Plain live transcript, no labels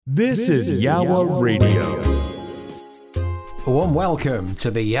This is Yawa Radio. A warm welcome to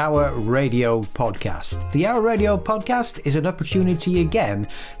the Yawa Radio Podcast. The Yawa Radio Podcast is an opportunity again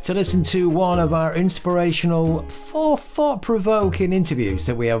to listen to one of our inspirational, thought-provoking interviews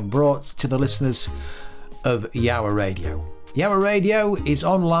that we have brought to the listeners of Yawa Radio. Yawa Radio is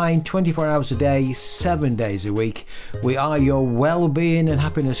online 24 hours a day, 7 days a week. We are your wellbeing and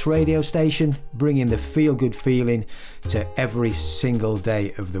happiness radio station, bringing the feel-good feeling to every single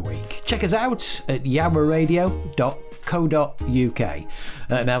day of the week. Check us out at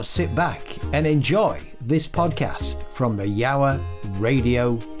yawaradio.co.uk. Now sit back and enjoy this podcast from the Yawa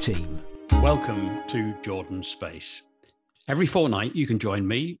Radio team. Welcome to Jordan Space. Every fortnight, you can join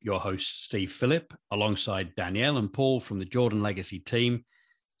me, your host, Steve Phillip, alongside Danielle and Paul from the Jordan Legacy team,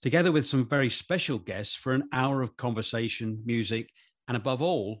 together with some very special guests for an hour of conversation, music, and above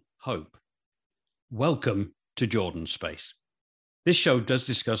all, hope. Welcome to Jordan Space. This show does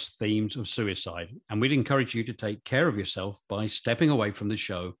discuss themes of suicide, and we'd encourage you to take care of yourself by stepping away from the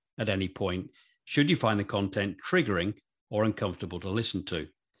show at any point, should you find the content triggering or uncomfortable to listen to.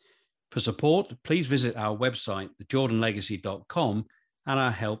 For support, please visit our website, thejordanlegacy.com, and our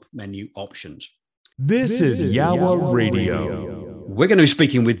help menu options. This is Yawa Radio. We're going to be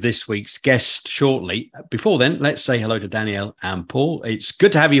speaking with this week's guest shortly. Before then, let's say hello to Danielle and Paul. It's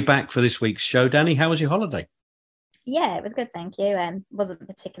good to have you back for this week's show. Danny, how was your holiday? Yeah, it was good, thank you. Wasn't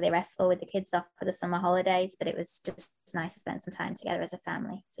particularly restful with the kids off for the summer holidays, but it was just nice to spend some time together as a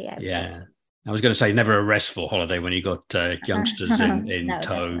family. So yeah, it was good. I was going to say never a restful holiday when you got youngsters in No,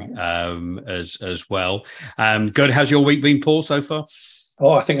 tow as well. Good. How's your week been, Paul, so far?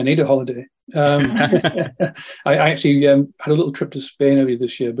 Oh, I think I need a holiday. I actually had a little trip to Spain earlier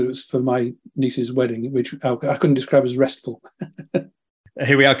this year, but it was for my niece's wedding, which I couldn't describe as restful.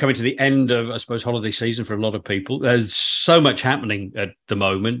 Here we are coming to the end of, I suppose, holiday season for a lot of people. There's so much happening at the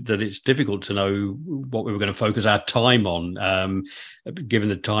moment that it's difficult to know what we were going to focus our time on, given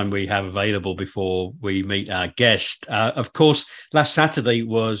the time we have available before we meet our guest. Of course, last Saturday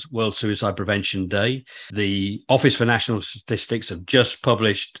was World Suicide Prevention Day. The Office for National Statistics have just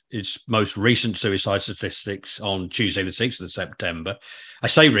published its most recent suicide statistics on Tuesday, the 6th of September. I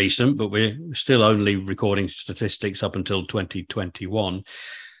say recent, but we're still only recording statistics up until 2021.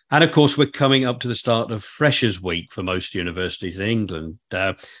 And of course, we're coming up to the start of Freshers' Week for most universities in England.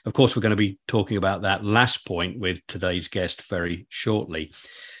 Of course, we're going to be talking about that last point with today's guest very shortly.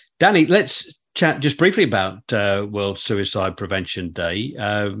 Danny, let's chat just briefly about World Suicide Prevention Day.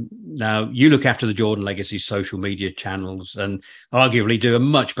 Now, you look after the Jordan Legacy social media channels and arguably do a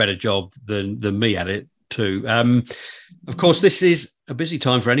much better job than me at it too. Of course, this is a busy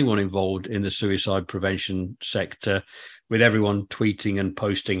time for anyone involved in the suicide prevention sector, with everyone tweeting and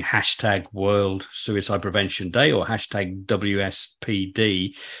posting hashtag World Suicide Prevention Day or hashtag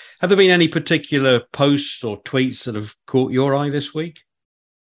WSPD. Have there been any particular posts or tweets that have caught your eye this week?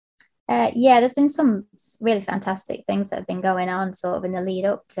 Yeah, there's been some really fantastic things that have been going on sort of in the lead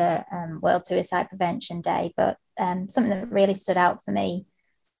up to World Suicide Prevention Day. But something that really stood out for me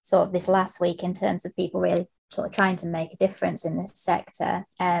sort of this last week in terms of people really sort of trying to make a difference in this sector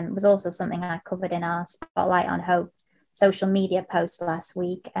was also something I covered in our Spotlight on Hope social media post last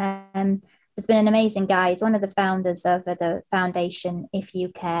week. There's been an amazing guy. He's one of the founders of the foundation If You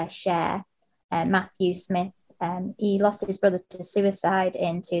Care Share, Matthew Smith. He lost his brother to suicide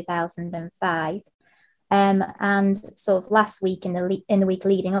in 2005. And sort of last week in the week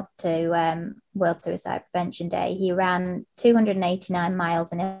leading up to World Suicide Prevention Day, he ran 289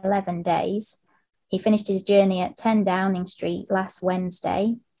 miles in 11 days. He finished his journey at 10 Downing Street last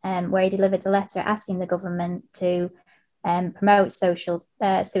Wednesday, where he delivered a letter asking the government to promote social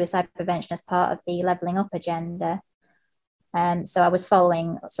suicide prevention as part of the Levelling Up agenda. So I was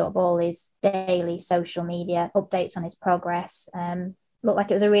following sort of all his daily social media updates on his progress. Looked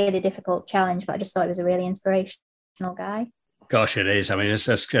like it was a really difficult challenge, but I just thought he was a really inspirational guy. Gosh, it is. I mean,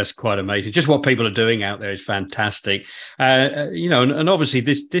 that's just quite amazing. Just what people are doing out there is fantastic. And obviously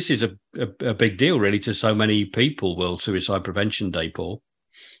this is a big deal really to so many people, World Suicide Prevention Day, Paul.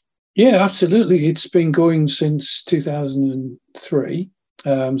 Yeah, absolutely. It's been going since 2003.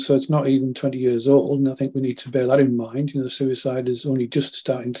 So it's not even 20 years old. And I think we need to bear that in mind. You know, suicide is only just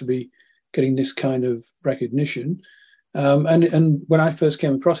starting to be getting this kind of recognition. And when I first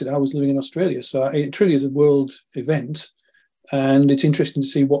came across it, I was living in Australia. So it truly is a world event. And it's interesting to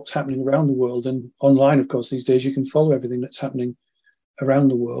see what's happening around the world. And online, of course, these days you can follow everything that's happening around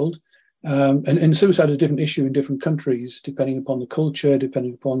the world. And suicide is a different issue in different countries, depending upon the culture,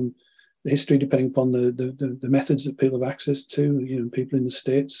 depending upon the history, depending upon the methods that people have access to. You know, people in the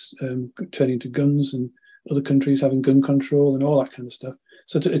States turning to guns and other countries having gun control and all that kind of stuff.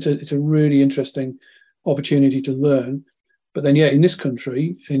 So it's a really interesting opportunity to learn. But then, in this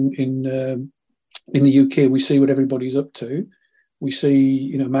country, in the UK, we see what everybody's up to. We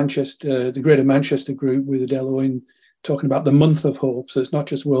see, Manchester, the Greater Manchester Group with Adele Owen talking about the month of hope. So it's not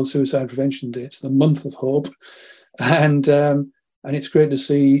just World Suicide Prevention Day; it's the month of hope, and it's great to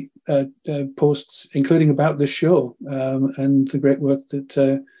see posts, including about this show and the great work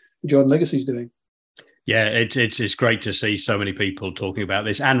that Jordan Legacy is doing. Yeah, it's great to see so many people talking about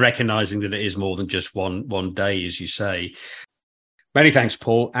this and recognizing that it is more than just one day, as you say. Many thanks,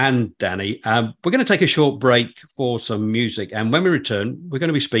 Paul and Danny. We're going to take a short break for some music. And when we return, we're going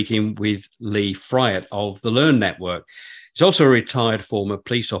to be speaking with Lee Fryatt of the Learn Network. He's also a retired former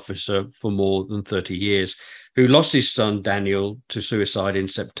police officer for more than 30 years, who lost his son, Daniel, to suicide in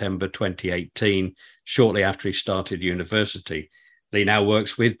September 2018, shortly after he started university. Lee now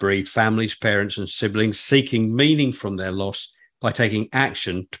works with bereaved families, parents and siblings seeking meaning from their loss by taking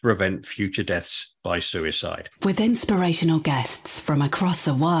action to prevent future deaths by suicide. With inspirational guests from across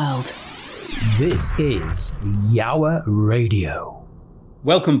the world. This is Yawa Radio.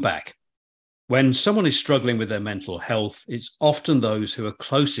 Welcome back. When someone is struggling with their mental health, it's often those who are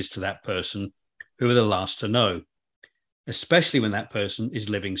closest to that person who are the last to know, especially when that person is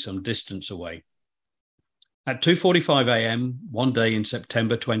living some distance away. At 2:45 a.m. one day in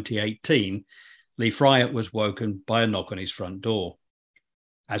September 2018, Lee Fryatt was woken by a knock on his front door.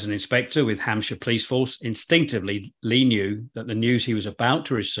 As an inspector with Hampshire Police Force, instinctively, Lee knew that the news he was about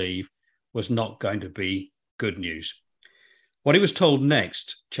to receive was not going to be good news. What he was told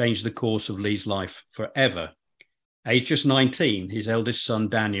next changed the course of Lee's life forever. Aged just 19, his eldest son,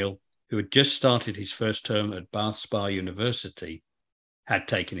 Daniel, who had just started his first term at Bath Spa University, had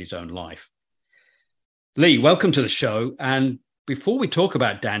taken his own life. Lee, welcome to the show. And before we talk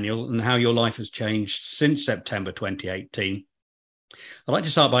about Daniel and how your life has changed since September 2018, I'd like to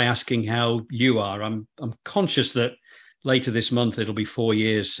start by asking how you are. I'm conscious that later this month, it'll be 4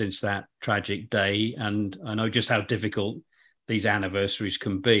 years since that tragic day. And I know just how difficult these anniversaries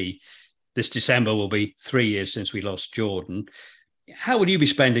can be. This December will be 3 years since we lost Jordan. How will you be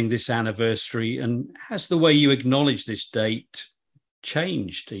spending this anniversary? And has the way you acknowledge this date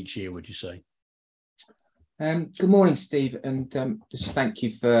changed each year, would you say? Good morning, Steve, and just thank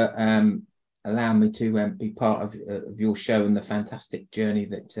you for allowing me to be part of your show and the fantastic journey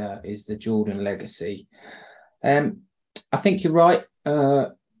that is the Jordan legacy. I think you're right.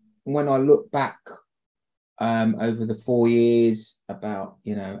 When I look back over the 4 years about,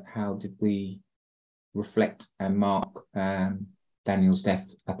 how did we reflect and mark Daniel's death,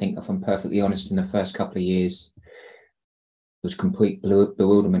 I think if I'm perfectly honest, in the first couple of years, it was complete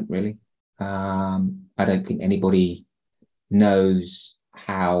bewilderment, really. I don't think anybody knows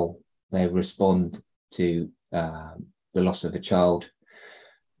how they respond to the loss of a child,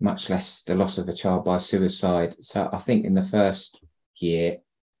 much less the loss of a child by suicide. So I think in the first year,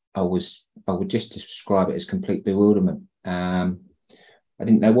 I would just describe it as complete bewilderment. I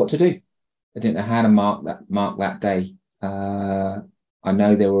didn't know what to do. I didn't know how to mark that day. I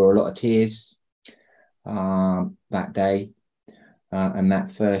know there were a lot of tears that day and that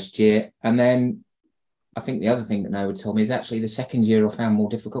first year. And then I think the other thing that Noah told me is actually the second year I found more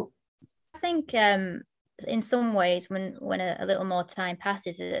difficult. I think in some ways when a little more time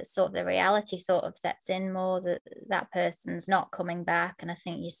passes, it's sort of the reality sort of sets in more that person's not coming back. And I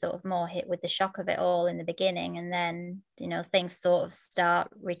think you're sort of more hit with the shock of it all in the beginning. And then, things sort of start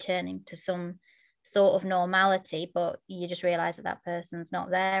returning to some sort of normality, but you just realize that person's not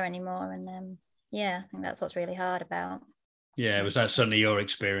there anymore. And I think that's what's really hard about. Yeah, was that certainly your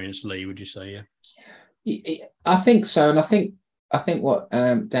experience, Lee, would you say? Yeah. I think so. And I think what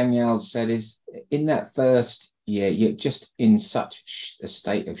Danielle said is in that first year, you're just in such a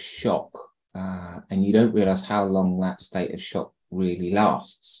state of shock and you don't realize how long that state of shock really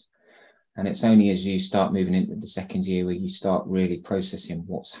lasts. And it's only as you start moving into the second year where you start really processing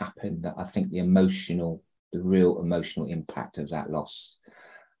what's happened that I think the real emotional impact of that loss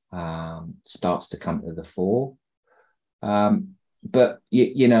starts to come to the fore. But,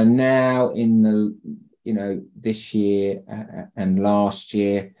 now in the this year and last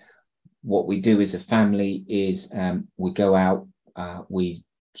year, what we do as a family is we go out, we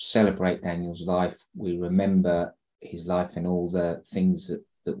celebrate Daniel's life, we remember his life and all the things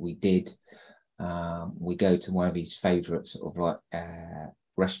that we did. We go to one of his favourite sort of like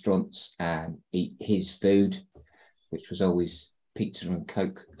restaurants and eat his food, which was always pizza and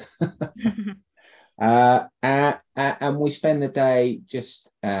Coke. And we spend the day just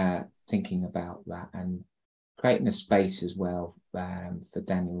thinking about that and creating a space as well for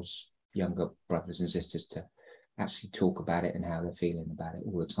Daniel's younger brothers and sisters to actually talk about it and how they're feeling about it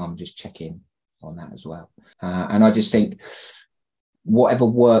all the time, just check in on that as well. And I just think whatever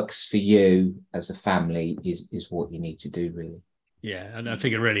works for you as a family is what you need to do, really. Yeah, and I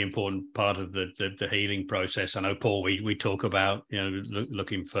think a really important part of the healing process. I know, Paul, we talk about,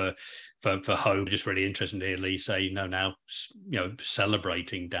 looking for hope. Just really interesting to hear Lee say, now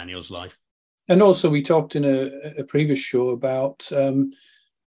celebrating Daniel's life. And also, we talked in a previous show about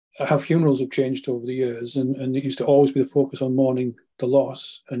how funerals have changed over the years, and it used to always be the focus on mourning the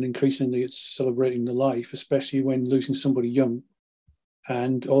loss, and increasingly it's celebrating the life, especially when losing somebody young.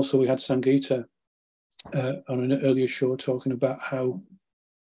 And also, we had Sangeeta on an earlier show talking about how,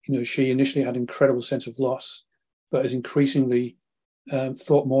 she initially had an incredible sense of loss, but has increasingly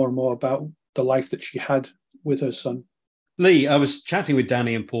thought more and more about the life that she had with her son. Lee, I was chatting with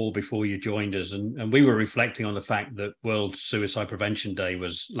Danny and Paul before you joined us, and we were reflecting on the fact that World Suicide Prevention Day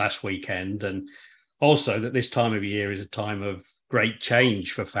was last weekend, and also that this time of year is a time of great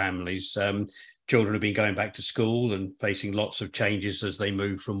change for families. Children have been going back to school and facing lots of changes as they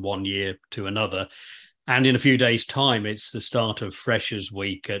move from one year to another. And in a few days' time, it's the start of Freshers'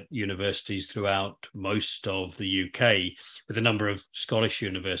 Week at universities throughout most of the UK, with a number of Scottish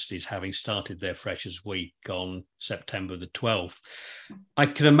universities having started their Freshers' Week on September the 12th. I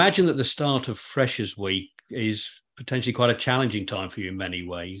can imagine that the start of Freshers' Week is potentially quite a challenging time for you in many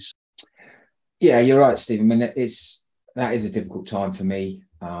ways. Yeah, you're right, Stephen. I mean, that is a difficult time for me.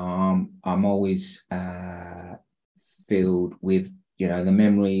 I'm always filled with the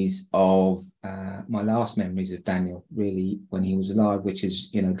memories of my last memories of Daniel, really, when he was alive, which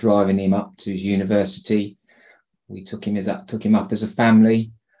is, driving him up to his university. We took him up as a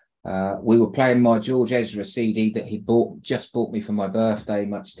family. We were playing my George Ezra CD that he just bought me for my birthday,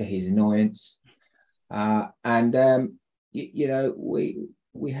 much to his annoyance.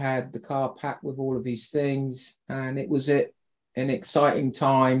 We had the car packed with all of these things, and it was an exciting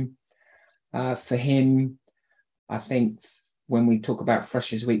time for him. I think when we talk about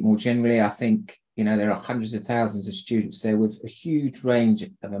Freshers' Week more generally, I think, there are hundreds of thousands of students there with a huge range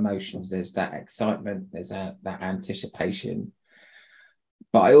of emotions. There's that excitement, there's that anticipation.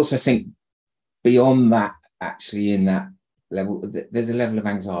 But I also think beyond that, actually, in that level, there's a level of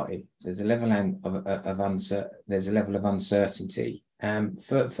anxiety. There's a level of uncertainty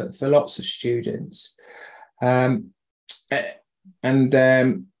for lots of students. When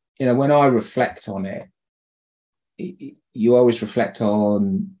I reflect on it, you always reflect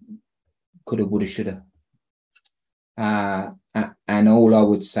on coulda, woulda, shoulda. And all I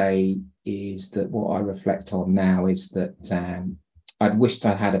would say is that what I reflect on now is that I'd wished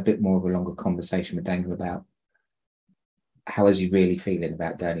I'd had a bit more of a longer conversation with Daniel about how is he really feeling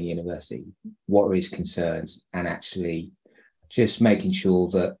about going to university, what are his concerns, and actually just making sure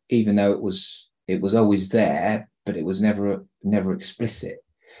that even though it was always there, but it was never explicit,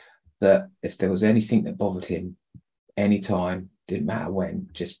 that if there was anything that bothered him, anytime, didn't matter when,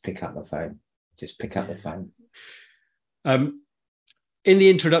 just pick up the phone. In the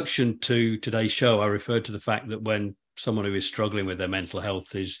introduction to today's show, I referred to the fact that when someone who is struggling with their mental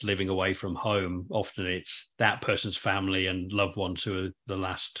health is living away from home, often it's that person's family and loved ones who are the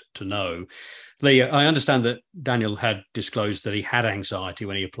last to know. Lee, I understand that Daniel had disclosed that he had anxiety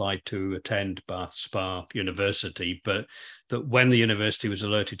when he applied to attend Bath Spa University, but that when the university was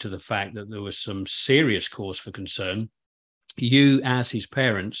alerted to the fact that there was some serious cause for concern, you, as his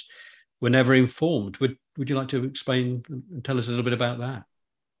parents, were never informed. Would you like to explain and tell us a little bit about that?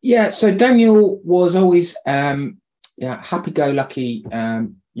 Yeah, so Daniel was always happy-go-lucky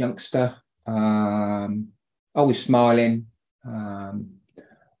youngster, always smiling,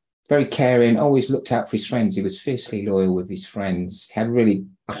 very caring, always looked out for his friends. He was fiercely loyal with his friends, had a really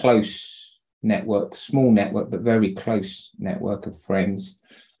close network, small network, but very close network of friends.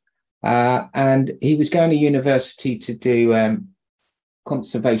 And he was going to university to do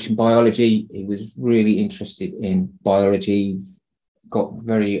conservation biology. He was really interested in biology, got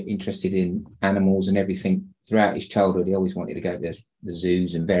very interested in animals and everything throughout his childhood. He always wanted to go to the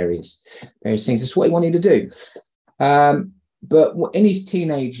zoos and various things. That's what he wanted to do. But in his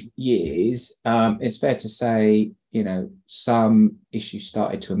teenage years, it's fair to say, some issues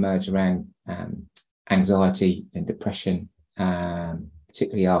started to emerge around anxiety and depression,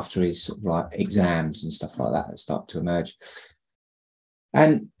 particularly after his sort of like exams and stuff like that started to emerge.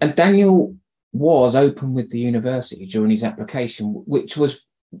 And Daniel was open with the university during his application, which was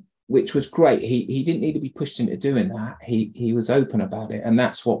great. He didn't need to be pushed into doing that. He was open about it, and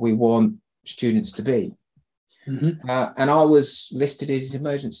that's what we want students to be. Mm-hmm. And I was listed as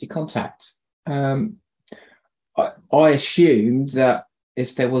emergency contact. I assumed that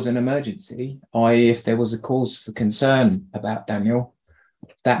if there was an emergency, i.e. if there was a cause for concern about Daniel,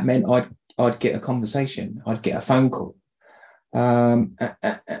 that meant I'd get a conversation, I'd get a phone call.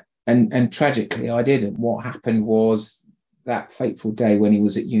 And tragically I didn't. What happened was that fateful day when he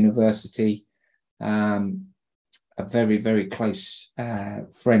was at university, a very, very close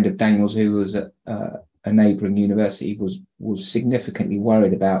friend of Daniel's who was at a neighbouring university was significantly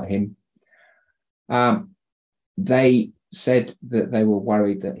worried about him. They said that they were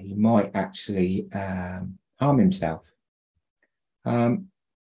worried that he might actually harm himself.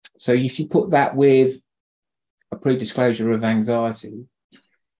 So if you put that with a predisclosure of anxiety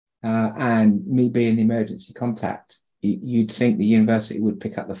and me being the emergency contact, you'd think the university would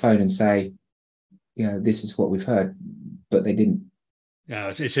pick up the phone and say, this is what we've heard, but they didn't.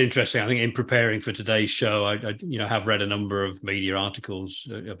 Yeah, it's interesting. I think in preparing for today's show, I have read a number of media articles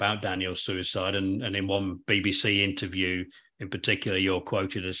about Daniel's suicide, and in one BBC interview in particular, you're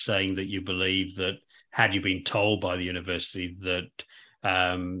quoted as saying that you believe that had you been told by the university that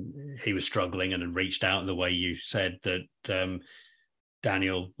he was struggling and had reached out in the way you said, that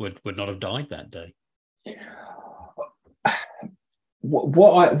Daniel would not have died that day.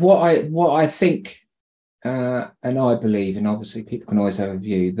 What I think. And I believe, and obviously people can always have a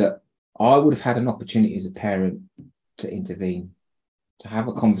view, that I would have had an opportunity as a parent to intervene, to have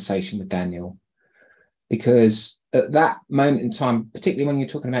a conversation with Daniel, because at that moment in time, particularly when you're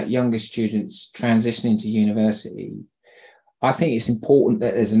talking about younger students transitioning to university, I think it's important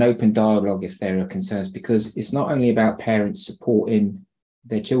that there's an open dialogue if there are concerns, because it's not only about parents supporting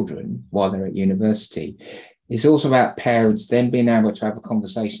their children while they're at university, it's also about parents then being able to have a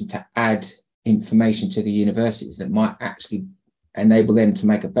conversation to add information to the universities that might actually enable them to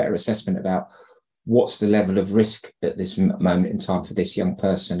make a better assessment about what's the level of risk at this moment in time for this young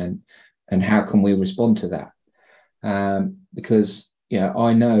person, and how can we respond to that. Because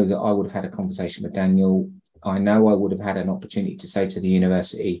I know that I would have had a conversation with Daniel. I know I would have had an opportunity to say to the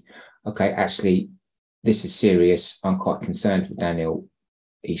university, okay, actually this is serious, I'm quite concerned for Daniel,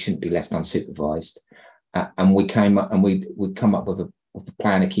 he shouldn't be left unsupervised, and we came up and we'd come up with a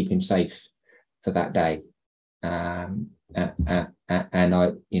plan to keep him safe for that day, and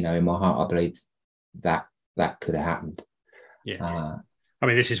I, in my heart, I believe that could have happened. Yeah. I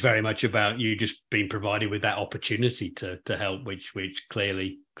mean, this is very much about you just being provided with that opportunity to help, which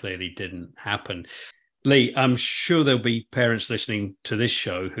clearly didn't happen. Lee, I'm sure there'll be parents listening to this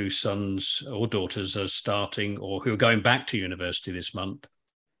show whose sons or daughters are starting or who are going back to university this month,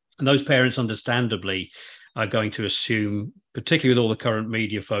 and those parents, understandably, are going to assume, particularly with all the current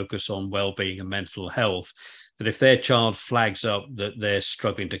media focus on wellbeing and mental health, that if their child flags up that they're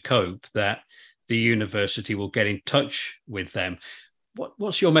struggling to cope, that the university will get in touch with them.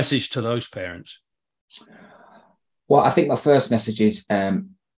 What's your message to those parents? Well, I think my first message is don't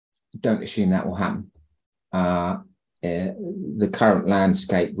assume that will happen. The current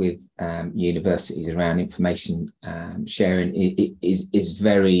landscape with universities around information sharing is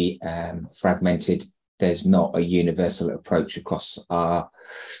very fragmented. There's not a universal approach across the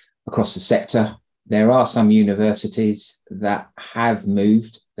sector. There are some universities that have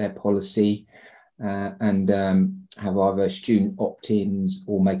moved their policy and have either student opt-ins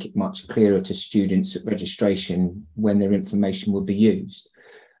or make it much clearer to students at registration when their information will be used.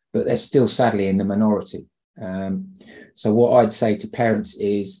 But they're still sadly in the minority. So what I'd say to parents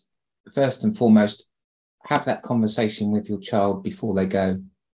is, first and foremost, have that conversation with your child before they go.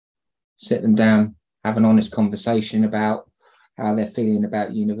 Sit them down, have an honest conversation about how they're feeling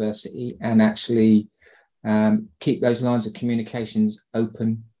about university, and actually keep those lines of communications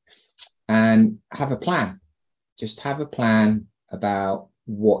open and have a plan. Just have a plan about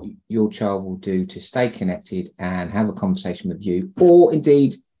what your child will do to stay connected and have a conversation with you, or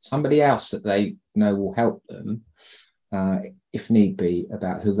indeed somebody else that they know will help them, if need be,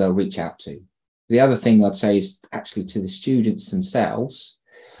 about who they'll reach out to. The other thing I'd say is actually to the students themselves,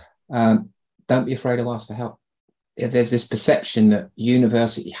 don't be afraid to ask for help. If there's this perception that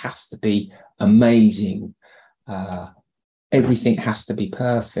university has to be amazing, everything has to be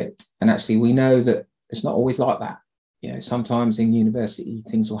perfect. And actually, we know that it's not always like that. Sometimes in university,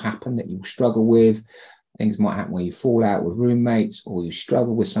 things will happen that you'll struggle with. Things might happen where you fall out with roommates, or you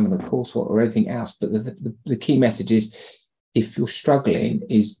struggle with some of the coursework or anything else. But the key message is, if you're struggling,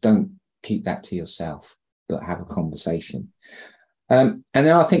 is don't keep that to yourself, but have a conversation. And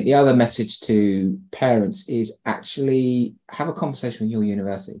then I think the other message to parents is actually have a conversation with your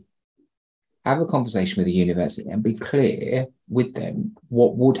university. Have a conversation with the university and be clear with them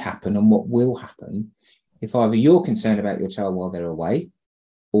what would happen and what will happen if either you're concerned about your child while they're away,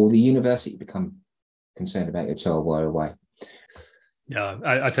 or the university become concerned about your child while away. Yeah,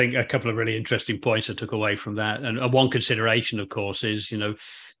 I think a couple of really interesting points I took away from that. And one consideration, of course, is,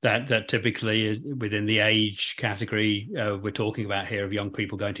 that typically within the age category we're talking about here of young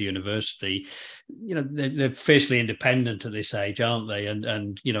people going to university, they're fiercely independent at this age, aren't they?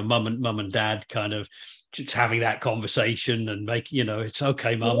 And mum and dad kind of just having that conversation and it's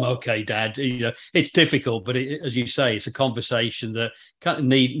okay, mum, okay, dad. It's difficult, but as you say, it's a conversation that kind of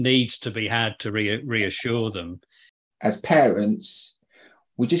needs to be had to reassure them. As parents,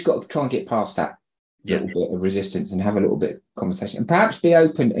 we just got to try and get past that little bit of resistance and have a little bit of conversation, and perhaps be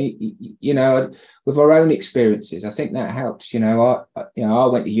open, with our own experiences. I think that helps. I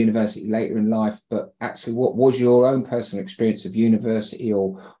went to university later in life, but actually, what was your own personal experience of university,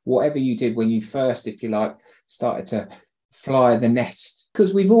 or whatever you did when you first, if you like, started to fly the nest?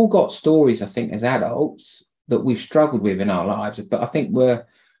 Because we've all got stories, I think, as adults that we've struggled with in our lives, but I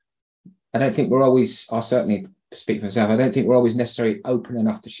don't think we're always, I certainly speak for myself, I don't think we're always necessarily open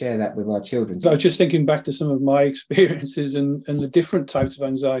enough to share that with our children. I was just thinking back to some of my experiences and the different types of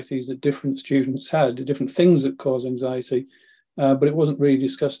anxieties that different students had, the different things that cause anxiety, but it wasn't really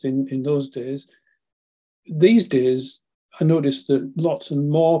discussed in those days. These days, I noticed that lots and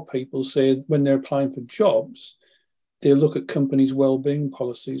more people say when they're applying for jobs, they look at companies' wellbeing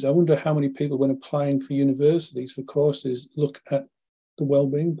policies. I wonder how many people, when applying for universities for courses, look at the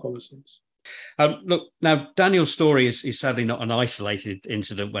wellbeing policies. Look, now Daniel's story is sadly not an isolated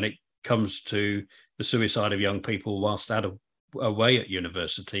incident when it comes to the suicide of young people whilst away at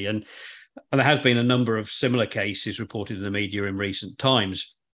university, and there has been a number of similar cases reported in the media in recent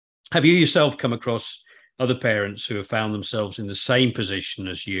times. Have you yourself come across other parents who have found themselves in the same position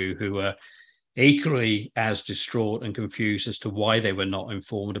as you, who are equally as distraught and confused as to why they were not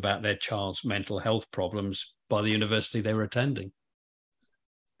informed about their child's mental health problems by the university they were attending?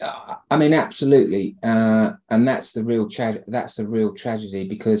 I mean, absolutely, and that's the real tragedy,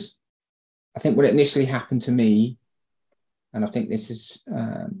 because I think what initially happened to me, and I think this is,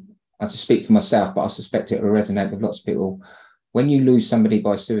 I just speak for myself, but I suspect it will resonate with lots of people. When you lose somebody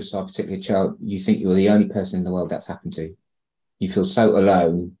by suicide, particularly a child, you think you're the only person in the world that's happened to. You feel so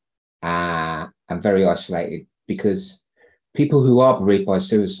alone and very isolated, because people who are bereaved by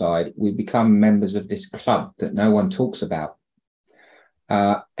suicide, we become members of this club that no one talks about.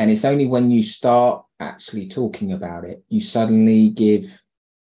 And it's only when you start actually talking about it, you suddenly give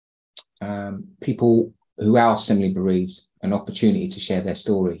people who are similarly bereaved an opportunity to share their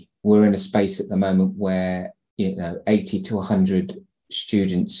story. We're in a space at the moment where 80 to 100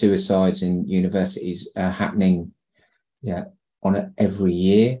 student suicides in universities are happening every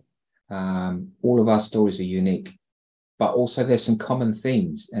year. All of our stories are unique, but also there's some common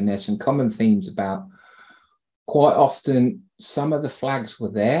themes, and there's some common themes about quite often some of the flags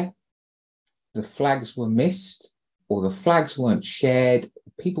were there, the flags were missed, or the flags weren't shared.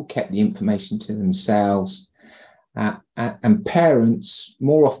 People kept the information to themselves, and parents,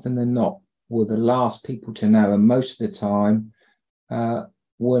 more often than not, were the last people to know, and most of the time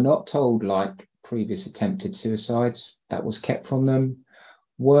were not told, like previous attempted suicides that was kept from them,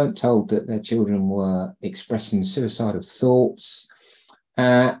 weren't told that their children were expressing suicidal thoughts,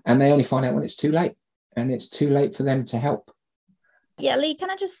 and they only find out when it's too late, and it's too late for them to help. Yeah, Lee, can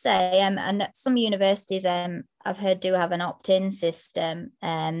I just say, and some universities I've heard do have an opt-in system,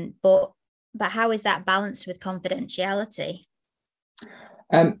 but how is that balanced with confidentiality?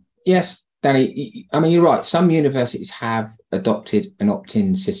 Yes, Danny, I mean, you're right. Some universities have adopted an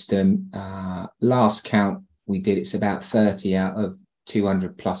opt-in system. Last count we did, it's about 30 out of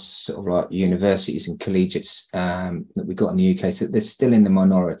 200 plus sort of like universities and collegiates that we got in the UK. So they're still in the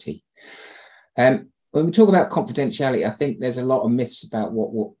minority. When we talk about confidentiality, I think there's a lot of myths about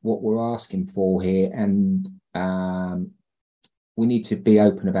what we're asking for here, and we need to be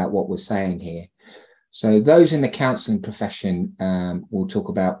open about what we're saying here. So those in the counselling profession will talk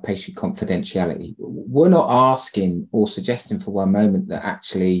about patient confidentiality. We're not asking or suggesting for one moment that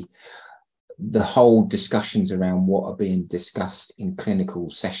actually the whole discussions around what are being discussed in clinical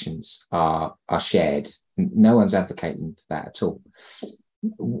sessions are shared. No one's advocating for that at all.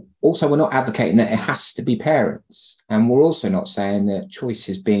 Also, we're not advocating that it has to be parents, and we're also not saying that choice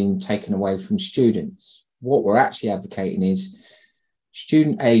is being taken away from students. What we're actually advocating is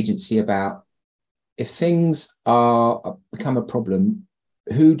student agency about, if things become a problem,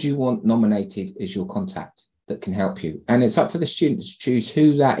 who do you want nominated as your contact that can help you? And it's up for the students to choose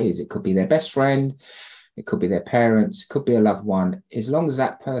who that is. It could be their best friend, it could be their parents, it could be a loved one, as long as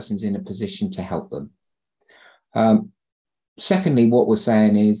that person's in a position to help them. Secondly, what we're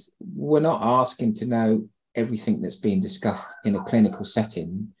saying is we're not asking to know everything that's being discussed in a clinical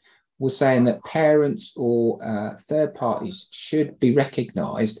setting. was saying that parents or third parties should be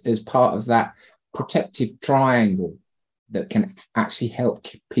recognised as part of that protective triangle that can actually help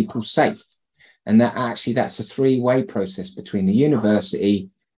keep people safe. And that actually that's a three-way process between the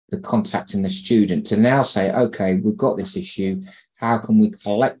university, the contact and the student to now say, okay, we've got this issue. How can we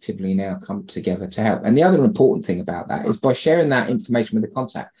collectively now come together to help? And the other important thing about that is by sharing that information with the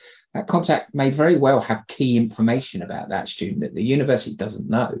contact, that contact may very well have key information about that student that the university doesn't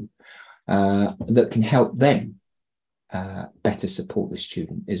know that can help them better support the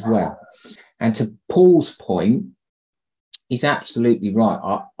student as well. And to Paul's point, he's absolutely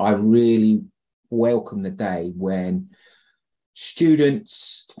right. I really welcome the day when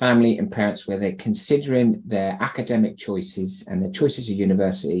students, family and parents, where they're considering their academic choices and their choices of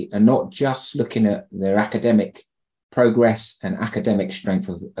university and not just looking at their academic progress and academic strength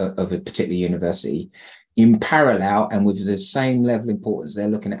of a particular university. In parallel and with the same level of importance, they're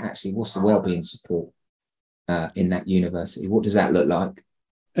looking at actually what's the wellbeing support in that university. What does that look like?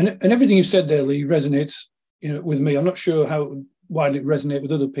 And everything you said there, Lee, resonates, with me. I'm not sure how widely it resonates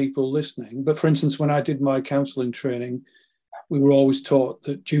with other people listening, but for instance, when I did my counselling training, we were always taught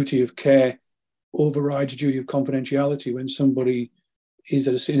that duty of care overrides duty of confidentiality when somebody is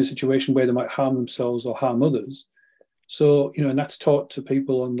in a situation where they might harm themselves or harm others. So, and that's taught to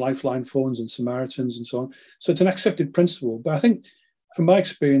people on Lifeline phones and Samaritans and so on. So it's an accepted principle. But I think from my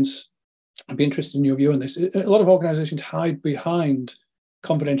experience, I'd be interested in your view on this. A lot of organisations hide behind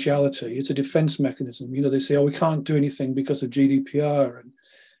confidentiality. It's a defence mechanism. They say, oh, we can't do anything because of GDPR.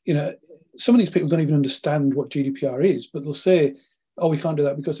 And, some of these people don't even understand what GDPR is, but they'll say, oh, we can't do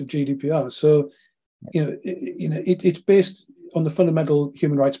that because of GDPR. So, it's based on the fundamental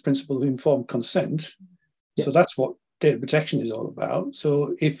human rights principle of informed consent. Yeah. So that's what data protection is all about.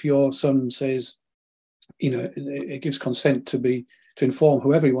 So if your son says, it gives consent to inform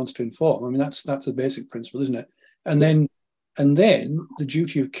whoever he wants to inform, I mean, that's a basic principle, isn't it? And then the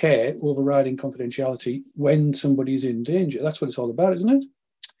duty of care overriding confidentiality when somebody is in danger. That's what it's all about, isn't it?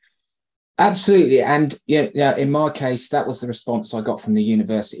 Absolutely. And yeah, in my case, that was the response I got from the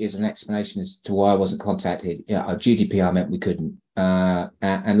university as an explanation as to why I wasn't contacted. Our GDPR meant we couldn't.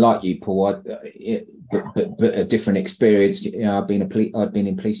 And like you, Paul, but a different experience. I'd been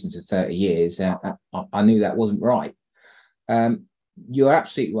in policing for 30 years, and I knew that wasn't right. You're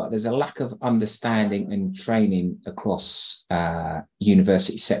absolutely right. There's a lack of understanding and training across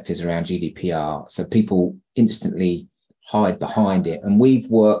university sectors around GDPR. So people instantly hide behind it. And we've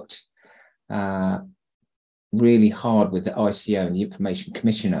worked really hard with the ICO and the Information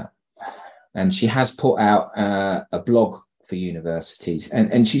Commissioner. And she has put out a blog for universities.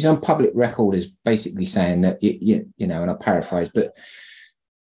 And she's on public record as basically saying that, and I paraphrase, but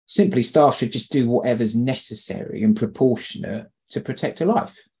simply staff should just do whatever's necessary and proportionate to protect a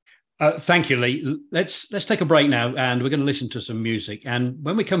life. Thank you, Lee. Let's take a break now, and we're going to listen to some music. And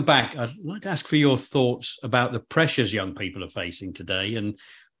when we come back, I'd like to ask for your thoughts about the pressures young people are facing today and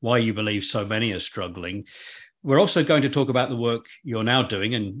why you believe so many are struggling. We're also going to talk about the work you're now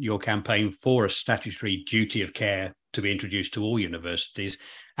doing and your campaign for a statutory duty of care to be introduced to all universities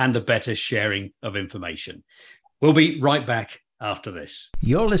and the better sharing of information. We'll be right back after this.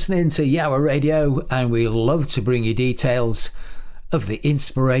 You're listening to Yawa Radio, and we love to bring you details of the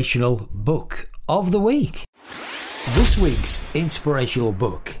inspirational book of the week. This week's inspirational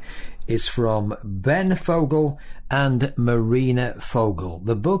book is from Ben Fogle and Marina Fogle.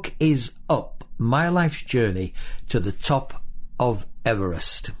 The book is Up, My Life's Journey to the Top of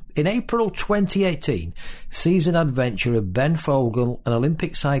Everest. In April 2018, seasoned adventurer Ben Fogle and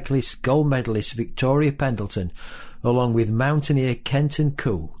Olympic cyclist gold medalist Victoria Pendleton, along with mountaineer Kenton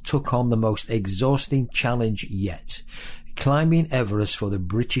Koo, took on the most exhausting challenge yet, climbing Everest for the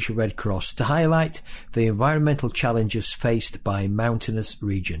British Red Cross to highlight the environmental challenges faced by mountainous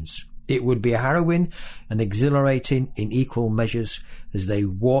regions. It would be harrowing and exhilarating in equal measures as they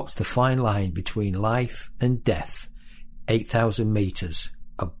walked the fine line between life and death, 8,000 metres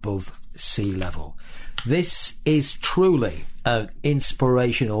above sea level. This is truly an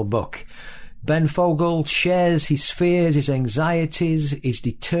inspirational book. Ben Fogle shares his fears, his anxieties, his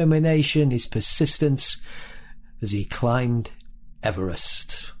determination, his persistence as he climbed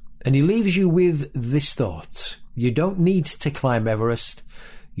Everest. And he leaves you with this thought: you don't need to climb Everest,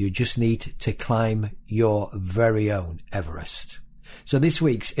 you just need to climb your very own Everest. So this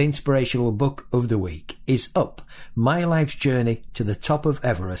week's inspirational book of the week is Up, My Life's Journey to the Top of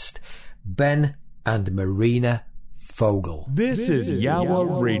Everest, Ben and Marina Fogle. This is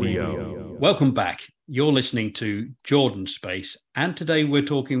Yawa Radio. Welcome back. You're listening to Jordan Space, and today we're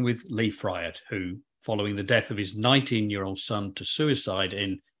talking with Lee Fryatt, who, following the death of his 19-year-old son to suicide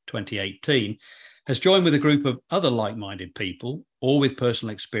in 2018, has joined with a group of other like-minded people, all with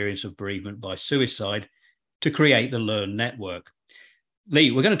personal experience of bereavement by suicide, to create the Learn Network.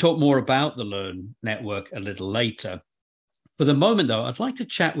 Lee, we're going to talk more about the Learn Network a little later. For the moment, though, I'd like to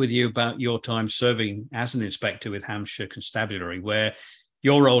chat with you about your time serving as an inspector with Hampshire Constabulary, where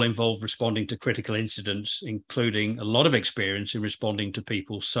your role involved responding to critical incidents, including a lot of experience in responding to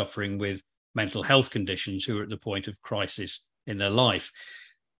people suffering with mental health conditions who are at the point of crisis in their life.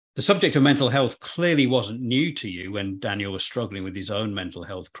 The subject of mental health clearly wasn't new to you when Daniel was struggling with his own mental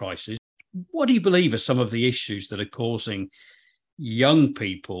health crisis. What do you believe are some of the issues that are causing young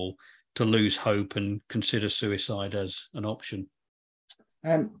people to lose hope and consider suicide as an option?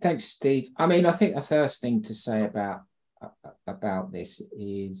 Thanks, Steve. I mean, I think the first thing to say about this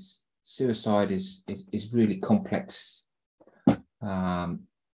is suicide is really complex thing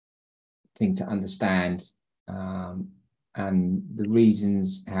to understand. And the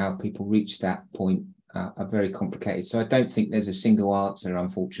reasons how people reach that point are very complicated. So I don't think there's a single answer,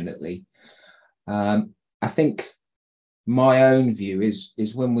 unfortunately. I think my own view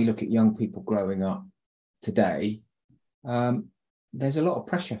is when we look at young people growing up today, there's a lot of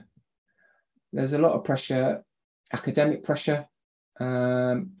pressure. There's a lot of pressure, academic pressure,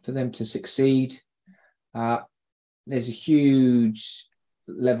 for them to succeed. There's a huge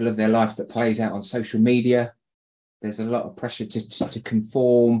level of their life that plays out on social media. There's a lot of pressure to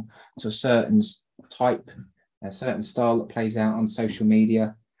conform to a certain type, a certain style that plays out on social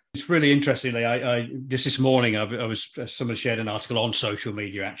media. It's really interesting. I just this morning, someone shared an article on social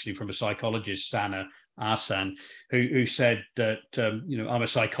media, actually, from a psychologist, Sana Arsan, who said that, I'm a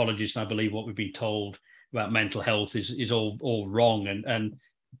psychologist and I believe what we've been told about mental health is all wrong. And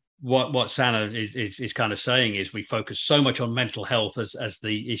what Sana is kind of saying is we focus so much on mental health as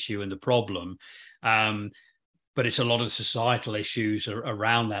the issue and the problem. But it's a lot of societal issues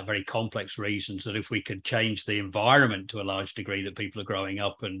around that, very complex reasons, that if we could change the environment to a large degree that people are growing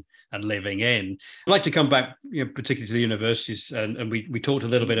up and living in. I'd like to come back, particularly to the universities. And we talked a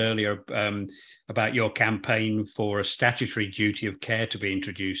little bit earlier about your campaign for a statutory duty of care to be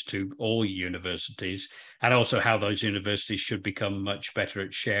introduced to all universities, and also how those universities should become much better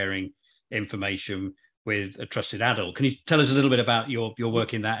at sharing information with a trusted adult. Can you tell us a little bit about your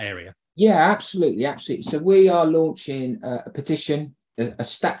work in that area? Yeah, absolutely. So we are launching a petition, a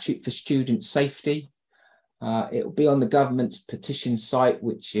statute for student safety. It will be on the government's petition site,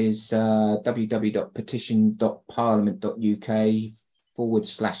 which is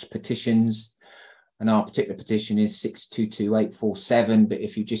www.petition.parliament.uk/petitions. And our particular petition is 622847. But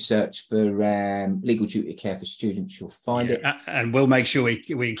if you just search for legal duty of care for students, you'll find it. And we'll make sure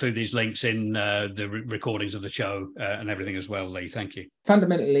we include these links in the recordings of the show and everything as well, Lee. Thank you.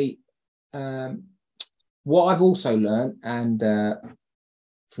 Fundamentally, what I've also learned and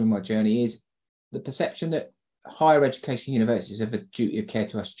through my journey is the perception that higher education universities have a duty of care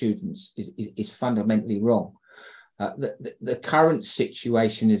to our students is fundamentally wrong. The current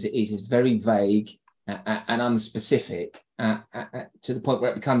situation as it is very vague and unspecific to the point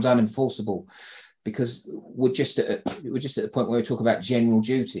where it becomes unenforceable, because we're just at the point where we talk about general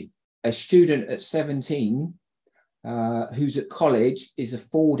duty. A student at 17 who's at college is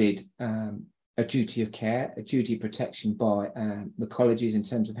afforded a duty of care, a duty of protection by the colleges in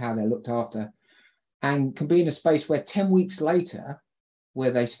terms of how they're looked after, and can be in a space where 10 weeks later,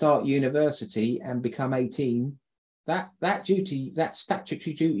 where they start university and become 18, that duty, that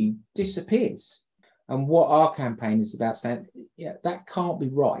statutory duty disappears. And what our campaign is about saying, yeah, that can't be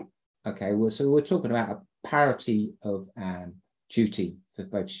right. Okay, well, so we're talking about a parity of duty for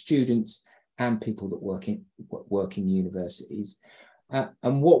both students and people that work in universities.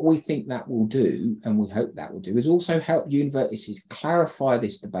 And what we think that will do, and we hope that will do, is also help universities clarify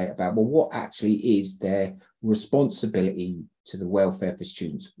this debate about, well, what actually is their responsibility to the welfare for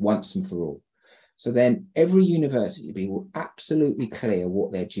students once and for all. So then every university will be absolutely clear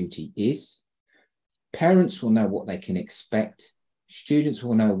what their duty is. Parents will know what they can expect. Students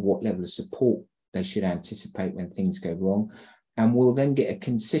will know what level of support they should anticipate when things go wrong. And we'll then get a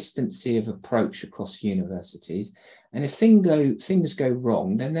consistency of approach across universities. And if things go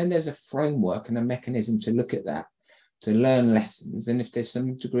wrong, then there's a framework and a mechanism to look at that, to learn lessons. And if there's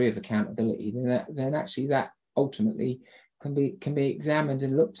some degree of accountability, then actually that ultimately can be examined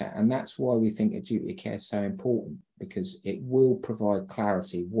and looked at. And that's why we think a duty of care is so important, because it will provide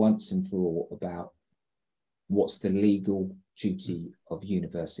clarity once and for all about what's the legal duty of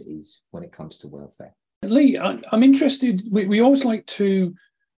universities when it comes to welfare. Lee, I'm interested. We always like to,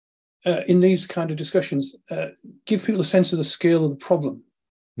 in these kind of discussions, give people a sense of the scale of the problem.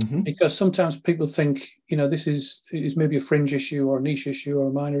 Because sometimes people think, this is maybe a fringe issue or a niche issue or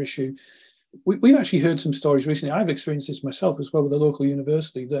a minor issue. We've actually heard some stories recently. I've experienced this myself as well with a local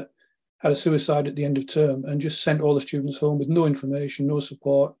university that had a suicide at the end of term and just sent all the students home with no information, no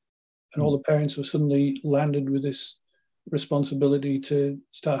support. And all the parents were suddenly landed with this responsibility to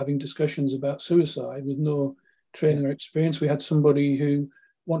start having discussions about suicide with no training or experience. We had somebody who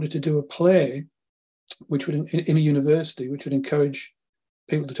wanted to do a play, which would in a university, which would encourage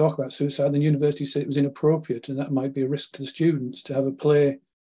people to talk about suicide. And the university said it was inappropriate and that might be a risk to the students to have a play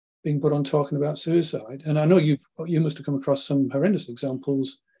being put on talking about suicide. And I know you must have come across some horrendous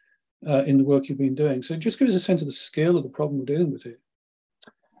examples in the work you've been doing. So just give us a sense of the scale of the problem we're dealing with here.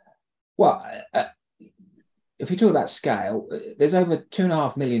 Well, if we talk about scale, there's over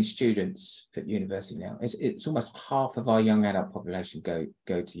 2.5 million students at university now. It's almost half of our young adult population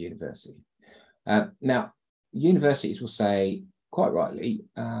go to university. Now, universities will say, quite rightly,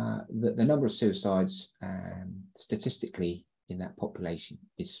 that the number of suicides statistically in that population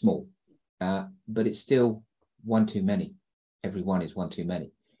is small, but it's still one too many. Every one is one too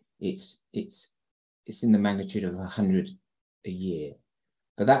many. It's in the magnitude of 100 a year,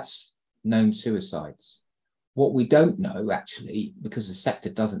 but that's known suicides. What we don't know, actually, because the sector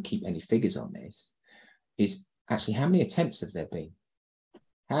doesn't keep any figures on this, is actually how many attempts have there been?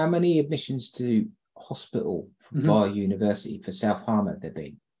 How many admissions to hospital via university for self-harm have there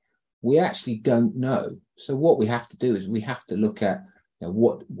been? We actually don't know. So what we have to do is we have to look at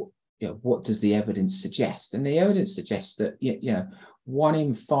what does the evidence suggest? And the evidence suggests that 1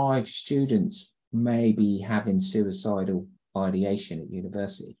 in 5 students may be having suicidal ideation at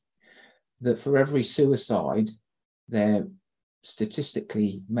university. That for every suicide, there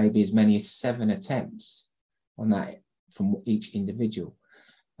statistically may be as many as 7 attempts on that from each individual.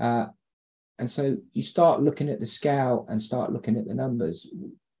 And so you start looking at the scale and start looking at the numbers.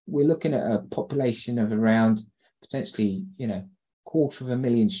 We're looking at a population of around potentially,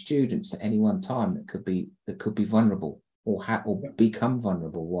 250,000 students at any one time that could be vulnerable or become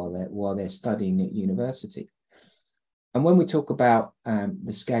vulnerable while they're studying at university. And when we talk about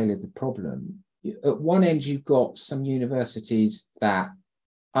the scale of the problem, at one end you've got some universities that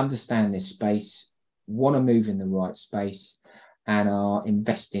understand this space, want to move in the right space, and are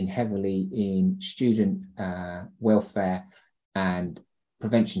investing heavily in student welfare and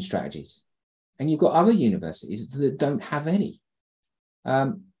prevention strategies. And you've got other universities that don't have any.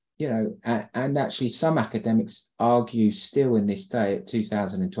 And actually some academics argue still in this day at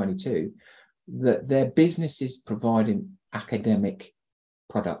 2022 that their business is providing academic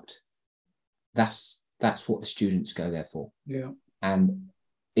product. That's what the students go there for. Yeah. And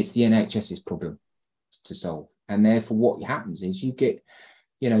it's the NHS's problem to solve. And therefore what happens is you get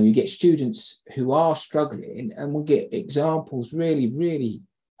students who are struggling, and we get examples, really, really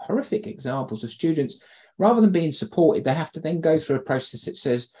horrific examples of students, rather than being supported, they have to then go through a process that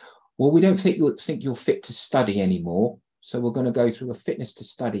says, well, we don't think you're fit to study anymore. So we're going to go through a fitness to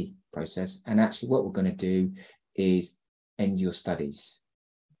study process. And actually what we're going to do is end your studies.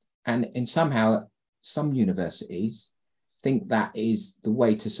 And somehow some universities think that is the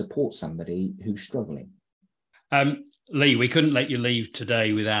way to support somebody who's struggling. Lee, we couldn't let you leave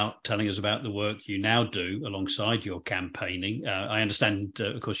today without telling us about the work you now do alongside your campaigning. I understand,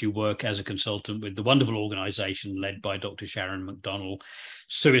 of course, you work as a consultant with the wonderful organisation led by Dr. Sharon McDonnell,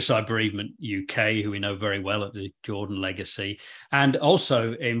 Suicide Bereavement UK, who we know very well at the Jordan Legacy, and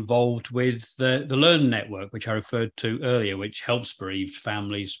also involved with the Learn Network, which I referred to earlier, which helps bereaved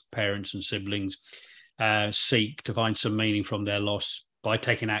families, parents and siblings seek to find some meaning from their loss by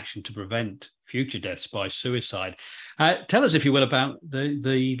taking action to prevent future deaths by suicide. Tell us, if you will, about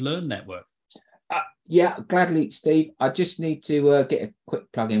the Learn Network. Yeah, gladly, Steve. I just need to get a quick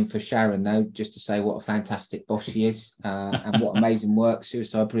plug in for Sharon, though, just to say what a fantastic boss she is and what amazing work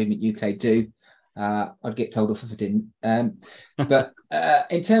Suicide Bereavement UK do. I'd get told off if I didn't. But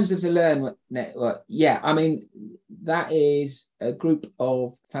in terms of the Learn Network, that is a group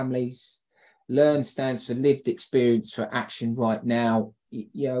of families. Learn stands for Lived Experience for Action Right Now.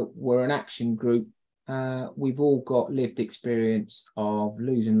 We're an action group. We've all got lived experience of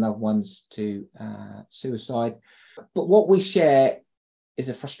losing loved ones to suicide. But what we share is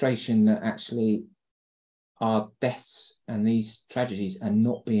a frustration that actually our deaths and these tragedies are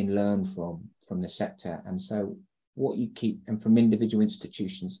not being learned from the sector. And so what you keep, and from individual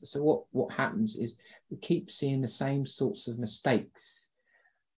institutions. So what happens is we keep seeing the same sorts of mistakes.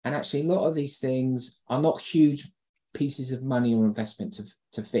 And actually, a lot of these things are not huge pieces of money or investment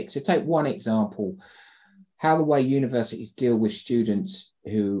to fix. So take one example, how the way universities deal with students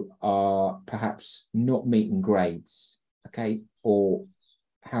who are perhaps not meeting grades, okay, or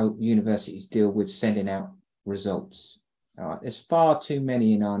how universities deal with sending out results. All right, there's far too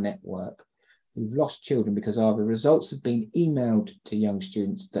many in our network who've lost children because either results have been emailed to young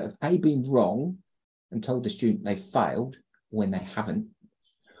students that have A, been wrong and told the student they failed when they haven't,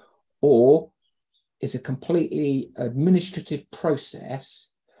 or it's a completely administrative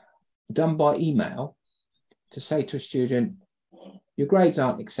process done by email to say to a student, your grades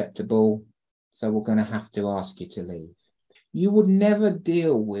aren't acceptable, so we're going to have to ask you to leave. You would never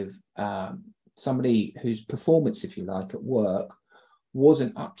deal with somebody whose performance, if you like, at work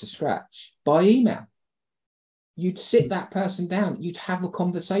wasn't up to scratch by email. You'd sit that person down, you'd have a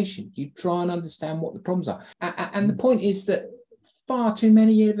conversation, you'd try and understand what the problems are. And the point is that far too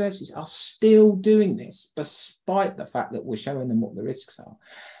many universities are still doing this, despite the fact that we're showing them what the risks are.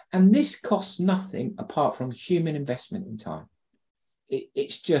 And this costs nothing apart from human investment in time.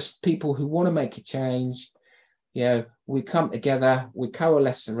 It's just people who want to make a change. You know, we come together, we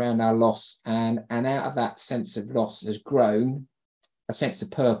coalesce around our loss, and out of that sense of loss has grown a sense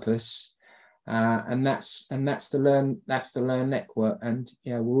of purpose, and that's the Learn network. And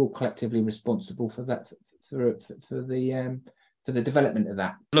you know, we're all collectively responsible for that, for the development of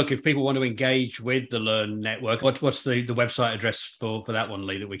that. Look, if people want to engage with the Learn network, what's the website address for that one,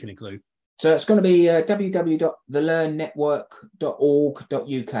 Lee, that we can include? So it's going to be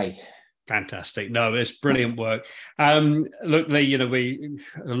www.thelearnnetwork.org.uk. Fantastic. No, it's brilliant work. Look, Lee, you know,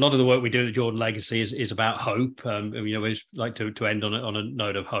 a lot of the work we do at Jordan Legacy is about hope. You know, we like to end on a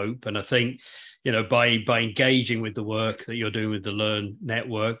note of hope. And I think, you know, by engaging with the work that you're doing with the Learn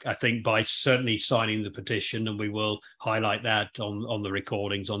network, I think by certainly signing the petition, and we will highlight that on the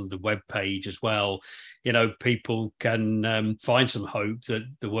recordings on the webpage as well, you know, people can find some hope that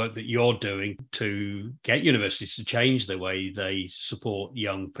the work that you're doing to get universities to change the way they support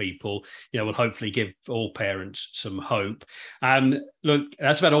young people, you know, will hopefully give all parents some hope. Look,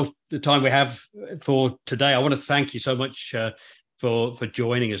 that's about all the time we have for today. I want to thank you so much for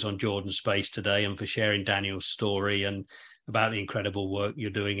joining us on Jordan Space today, and for sharing Daniel's story and about the incredible work you're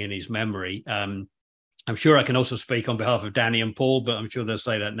doing in his memory. I'm sure I can also speak on behalf of Danny and Paul, but I'm sure they'll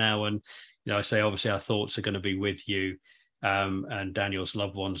say that now. And, you know, I say, obviously, our thoughts are going to be with you and Daniel's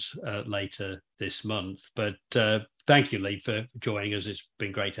loved ones later this month. But thank you, Lee, for joining us. It's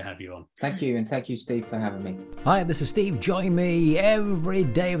been great to have you on. Thank you. And thank you, Steve, for having me. Hi, this is Steve. Join me every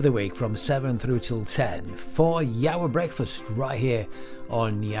day of the week from 7 through till 10 for Yower Breakfast right here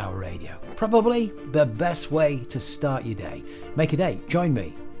on Yower Radio. Probably the best way to start your day. Make a day. Join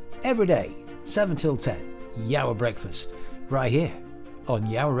me every day, 7 till 10. Yower Breakfast right here on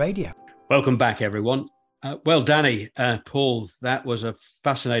Yower Radio. Welcome back, everyone. Well, Danny, Paul, that was a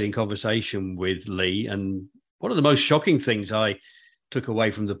fascinating conversation with Lee. And one of the most shocking things I took away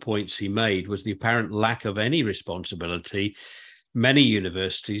from the points he made was the apparent lack of any responsibility many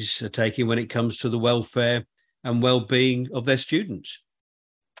universities are taking when it comes to the welfare and well-being of their students.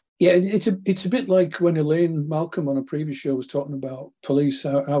 Yeah, it's a bit like when Elaine Malcolm on a previous show was talking about police.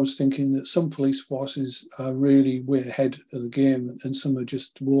 I was thinking that some police forces are really way ahead of the game and some are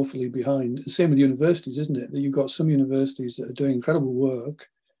just woefully behind. Same with universities, isn't it? That you've got some universities that are doing incredible work,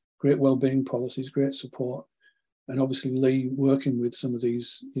 great well-being policies, great support, and obviously Lee working with some of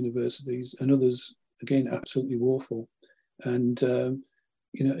these universities, and others, again, absolutely woeful. And,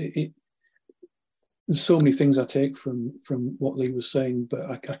 you know, there's so many things I take from what Lee was saying, but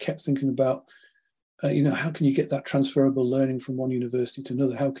I kept thinking about, you know, how can you get that transferable learning from one university to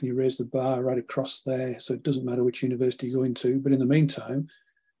another? How can you raise the bar right across there so it doesn't matter which university you go into? But in the meantime,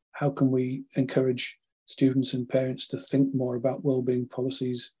 how can we encourage students and parents to think more about wellbeing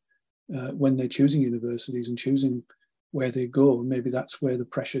policies when they're choosing universities and choosing where they go? And maybe that's where the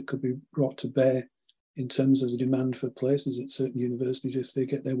pressure could be brought to bear in terms of the demand for places at certain universities if they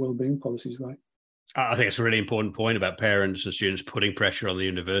get their wellbeing policies right. I think it's a really important point about parents and students putting pressure on the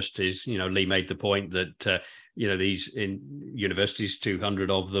universities. You know, Lee made the point that, you know, these in universities, 200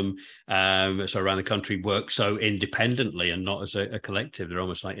 of them, so around the country, work so independently and not as a collective. They're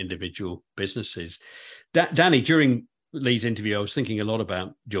almost like individual businesses. Danny, during Lee's interview, I was thinking a lot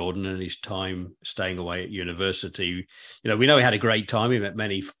about Jordan and his time staying away at university. You know, we know he had a great time. He met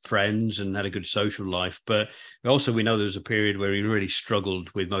many friends and had a good social life. But also we know there was a period where he really struggled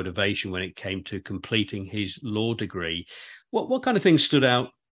with motivation when it came to completing his law degree. What kind of things stood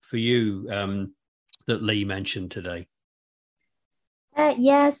out for you that Lee mentioned today?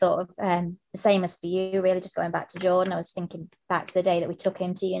 Yeah, sort of the same as for you, really, just going back to Jordan. I was thinking back to the day that we took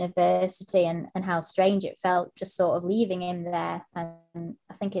him to university and how strange it felt just sort of leaving him there. And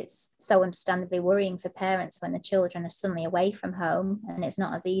I think it's so understandably worrying for parents when the children are suddenly away from home, and it's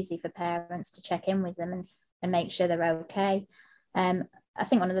not as easy for parents to check in with them and make sure they're okay. I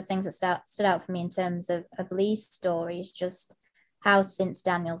think one of the things that stood out for me in terms of Lee's story is just how since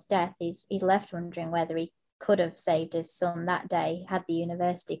Daniel's death, he's left wondering whether he could have saved his son that day had the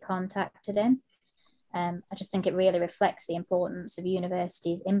university contacted him. I just think it really reflects the importance of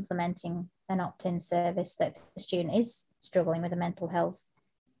universities implementing an opt-in service that if a student is struggling with a mental health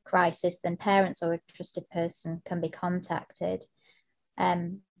crisis, then parents or a trusted person can be contacted.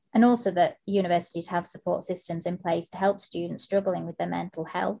 And also that universities have support systems in place to help students struggling with their mental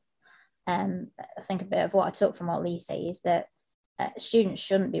health. I think a bit of what I took from what Lee said is that students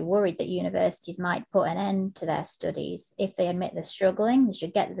shouldn't be worried that universities might put an end to their studies. If they admit they're struggling, they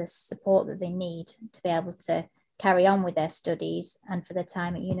should get the support that they need to be able to carry on with their studies and for their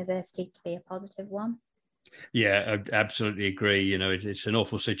time at university to be a positive one. Yeah, I absolutely agree. You know, it's an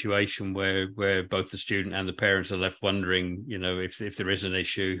awful situation where both the student and the parents are left wondering, you know, if there is an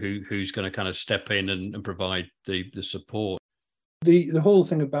issue, who's going to kind of step in and provide the support. The whole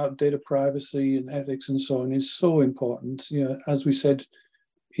thing about data privacy and ethics and so on is so important. You know, as we said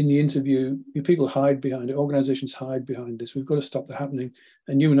in the interview, people hide behind it. Organizations hide behind this. We've got to stop that happening.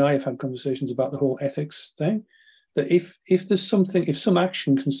 And you and I have had conversations about the whole ethics thing, that if there's something, if some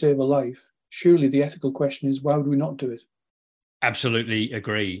action can save a life, surely the ethical question is, why would we not do it? Absolutely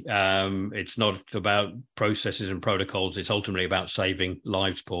agree. It's not about processes and protocols. It's ultimately about saving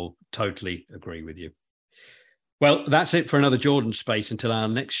lives, Paul. Totally agree with you. Well, that's it for another Jordan Space until our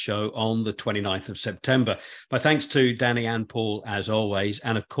next show on the 29th of September. My thanks to Danny and Paul, as always,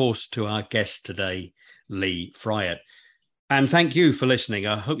 and of course to our guest today, Lee Fryatt. And thank you for listening.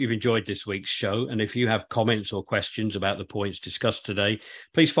 I hope you've enjoyed this week's show. And if you have comments or questions about the points discussed today,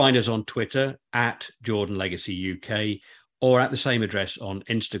 please find us on Twitter at Jordan Legacy UK or at the same address on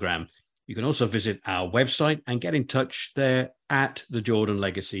Instagram. You can also visit our website and get in touch there at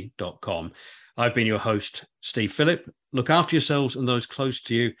thejordanlegacy.com. I've been your host, Steve Phillip. Look after yourselves and those close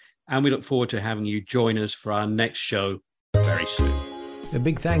to you. And we look forward to having you join us for our next show very soon. A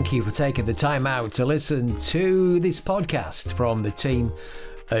big thank you for taking the time out to listen to this podcast from the team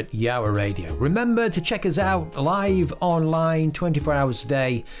at Yawa Radio. Remember to check us out live online 24 hours a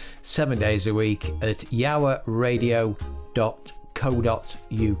day, 7 days a week at yawaradio.co.uk.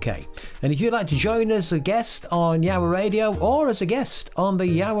 And if you'd like to join us as a guest on Yawa Radio or as a guest on the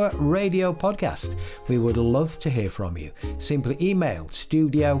Yawa Radio podcast, we would love to hear from you. Simply email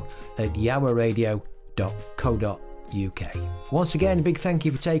studio@yawaradio.co.uk. Once again, a big thank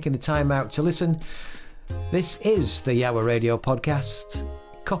you for taking the time out to listen. This is the Yawa Radio podcast.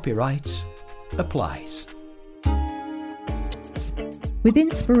 Copyright applies. With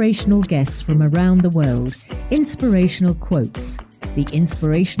inspirational guests from around the world, inspirational quotes, the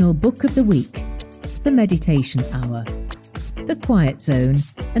inspirational book of the week, the meditation hour, the quiet zone,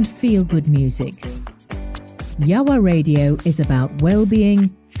 and feel-good music. Yawa Radio is about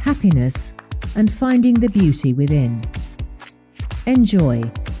well-being, happiness, and finding the beauty within. Enjoy.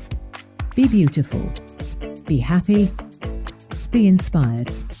 Be beautiful. Be happy. Be inspired.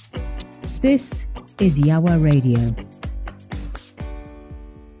 This is Yawa Radio.